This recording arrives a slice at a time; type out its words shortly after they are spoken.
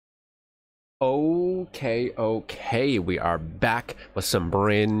Okay, we are back with some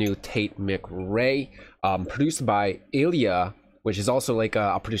brand new Tate McRae, produced by Ilya, which is also like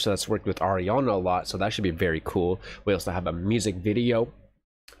a producer that's worked with Ariana a lot, so that should be very cool. We also have a music video.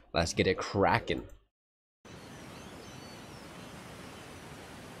 Let's get it cracking.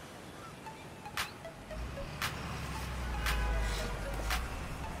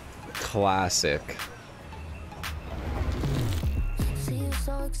 Classic. See you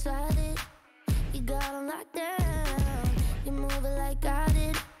so excited. You got on lockdown. You move it like I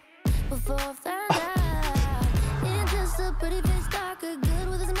did before I found out. Ain't just a pretty face talker, good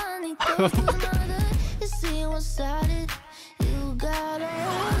with his money, close to his mother. You see what's it. You got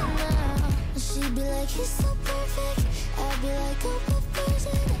on now. She'd be like, he's so perfect. I'd be like,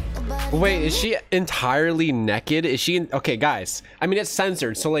 oh, wait, is she entirely naked? Is she okay, guys? I mean, it's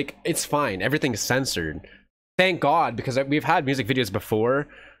censored, so like it's fine. Everything's censored. Thank God, because we've had music videos before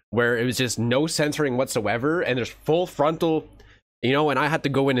where it was just no censoring whatsoever, and there's full frontal, you know, and I had to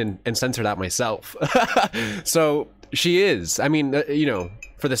go in and censor that myself. So she is. I mean, you know,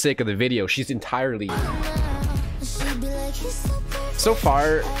 for the sake of the video, she's entirely. So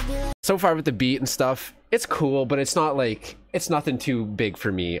far with the beat and stuff, it's cool, but it's not like, it's nothing too big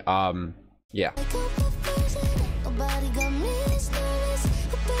for me. Yeah.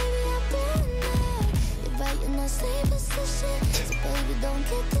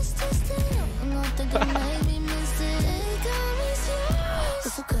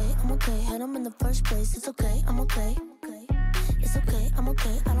 It's okay, I'm okay. Had him in the first place. It's okay, I'm okay. It's okay, I'm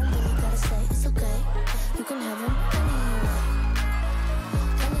okay. I don't really gotta say it's okay. You can have him anyway.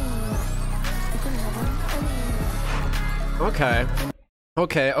 You can have him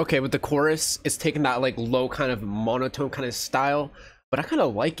anyway. Okay, with the chorus, it's taking that like low kind of monotone kind of style, but I kind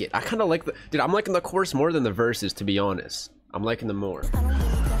of like it. I kind of like the, dude, I'm liking the chorus more than the verses, to be honest. I'm liking them more. I don't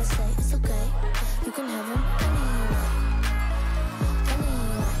really gotta say it's okay. You can have him anyway.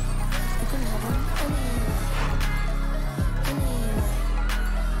 You can have him anyway.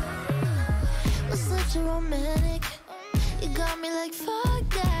 Was such a romantic. You got me like fuck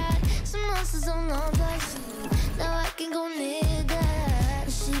that. Some monsters on all place. Now I can go near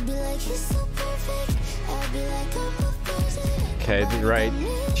that. She'd be like, he's so perfect. I'd be like, I'm a person. Okay, right.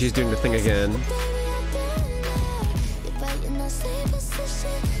 She's doing the thing again.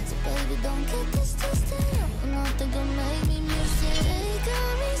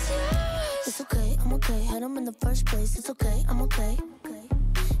 It's okay, I'm okay. Had him in the first place. It's okay, I'm okay.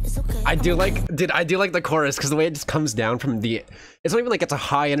 It's okay. I do like, dude, I do like the chorus because the way it just comes down from the, it's not even like it's a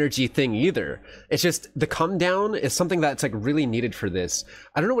high energy thing either. It's just the come down is something that's like really needed for this.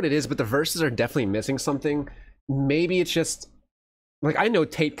 I don't know what it is, but the verses are definitely missing something. Maybe it's just like, I know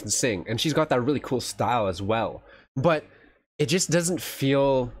Tate can sing and she's got that really cool style as well, but it just doesn't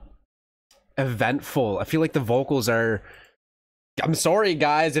feel eventful. I feel like the vocals are, I'm sorry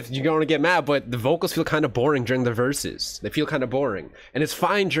guys if you're going to get mad, but the vocals feel kind of boring during the verses. They feel kind of boring, and it's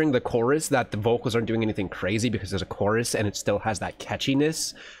fine during the chorus that the vocals aren't doing anything crazy because there's a chorus and it still has that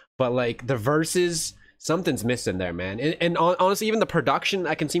catchiness, but like the verses, something's missing there, man. And honestly, even the production,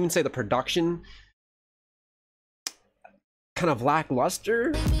 I can even say the production kind of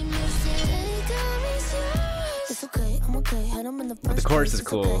lackluster. It's okay, I'm okay. Had him in the first The chorus place. is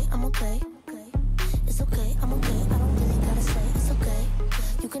cool. It's okay, I'm okay. It's okay, I'm okay. I don't really gotta say it's okay.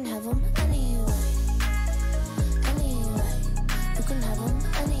 You can have him anyway. Anyway. You can have him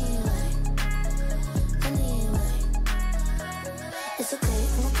anyway. Anyway. It's okay,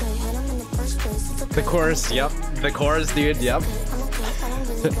 I'm okay. Had him in the first place. It's okay. The chorus, yep. The chorus, dude, yep. Okay, I'm okay. I don't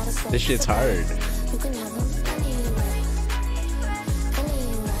really gotta say This shit's hard. You can have him anyway.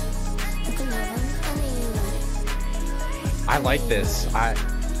 Anyway. You can have him anyway. I like this.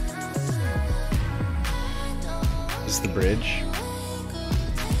 This is the bridge.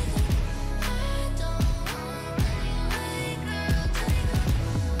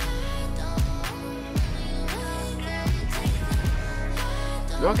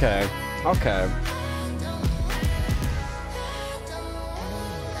 Okay.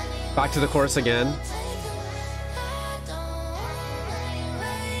 Back to the chorus again.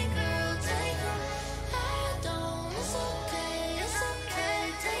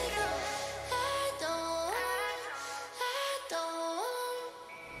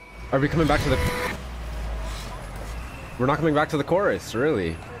 Are we coming back to the... We're not coming back to the chorus,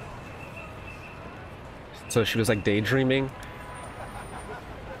 really. So she was like daydreaming.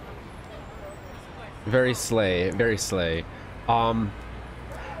 Very slay, very slay.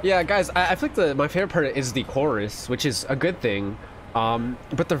 Yeah, guys, I feel like my favorite part is the chorus, which is a good thing.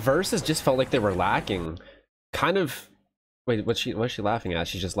 But the verses just felt like they were lacking. Kind of. Wait, what's she laughing at?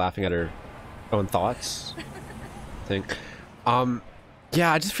 She's just laughing at her Own thoughts. I think.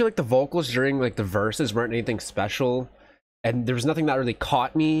 Yeah, I just feel like the vocals during like the verses weren't anything special, and there was nothing that really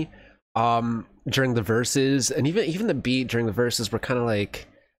caught me during the verses, and even the beat during the verses were kind of like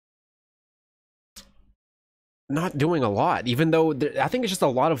not doing a lot, even though I think it's just a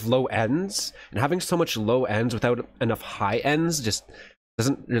lot of low ends, and having so much low ends without enough high ends just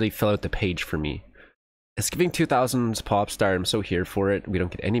doesn't really fill out the page for me. It's giving 2000s pop star. I'm so here for it. We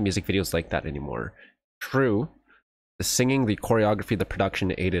don't get any music videos like that anymore. True. The singing, the choreography, the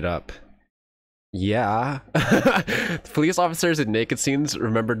production ate it up. Yeah. Police officers in naked scenes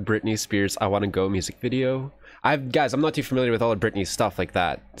remembered Britney Spears' I Wanna Go music video. Guys, I'm not too familiar with all of Britney's stuff like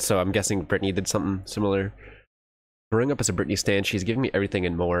that, so I'm guessing Britney did something similar. Growing up as a Britney stan, she's giving me everything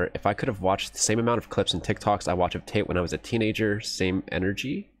and more. If I could have watched the same amount of clips and TikToks I watched of Tate when I was a teenager, same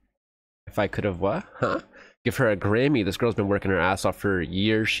energy? If I could have what? Huh? Give her a Grammy. This girl's been working her ass off for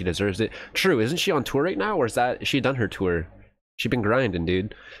years. She deserves it. True, isn't she on tour right now? Or is she done her tour? She been grinding,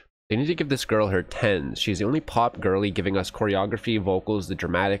 dude. They need to give this girl her 10s. She's the only pop girly giving us choreography, vocals, the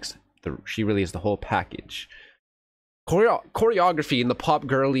dramatics. She really is the whole package. Choreography in the pop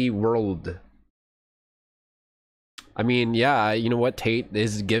girly world. I mean, yeah, you know what? Tate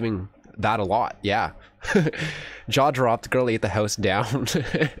is giving that a lot. Yeah. Jaw dropped. Girl ate the house down.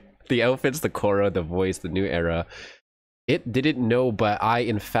 The outfits, the choreo, the voice, the new era. It didn't know, but I,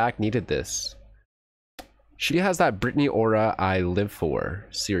 in fact, needed this. She has that Britney aura I live for.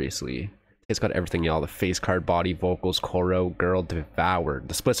 Seriously. It's got everything, y'all. The face card, body, vocals, choreo, girl devoured.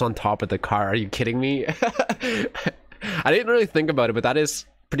 The splits on top of the car. Are you kidding me? I didn't really think about it, but that is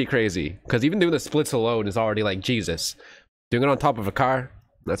pretty crazy. Because even doing the splits alone is already like, Jesus. Doing it on top of a car?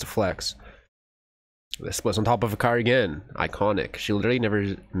 That's a flex. The splits on top of a car again. Iconic. She literally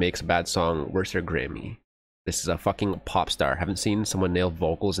never makes a bad song. Where's her Grammy? This is a fucking pop star. Haven't seen someone nail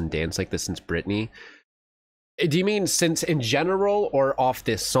vocals and dance like this since Britney. Do you mean since in general or off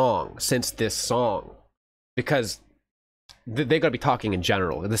this song? Since this song? Because they gotta be talking in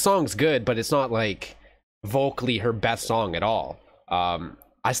general. The song's good, but it's not like vocally her best song at all.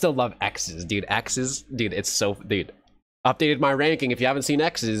 I still love X's, dude. X's, dude, it's so... Dude, updated my ranking. If you haven't seen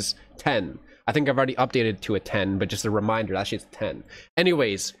X's, 10. I think I've already updated to a 10, but just a reminder, that shit's 10.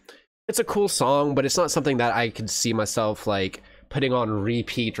 Anyways, it's a cool song, but it's not something that I could see myself, like, putting on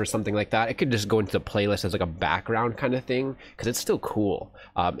repeat or something like that. It could just go into the playlist as, like, a background kind of thing, because it's still cool.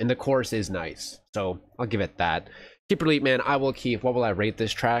 And the chorus is nice, so I'll give it that. Keep Elite, man. I will keep. What will I rate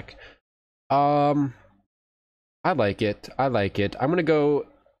this track? I like it. I like it. I'm going to go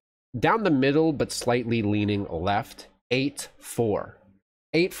down the middle, but slightly leaning left. 8-4.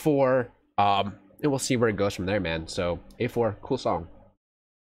 8-4. And we'll see where it goes from there, man. So 8-4, cool song.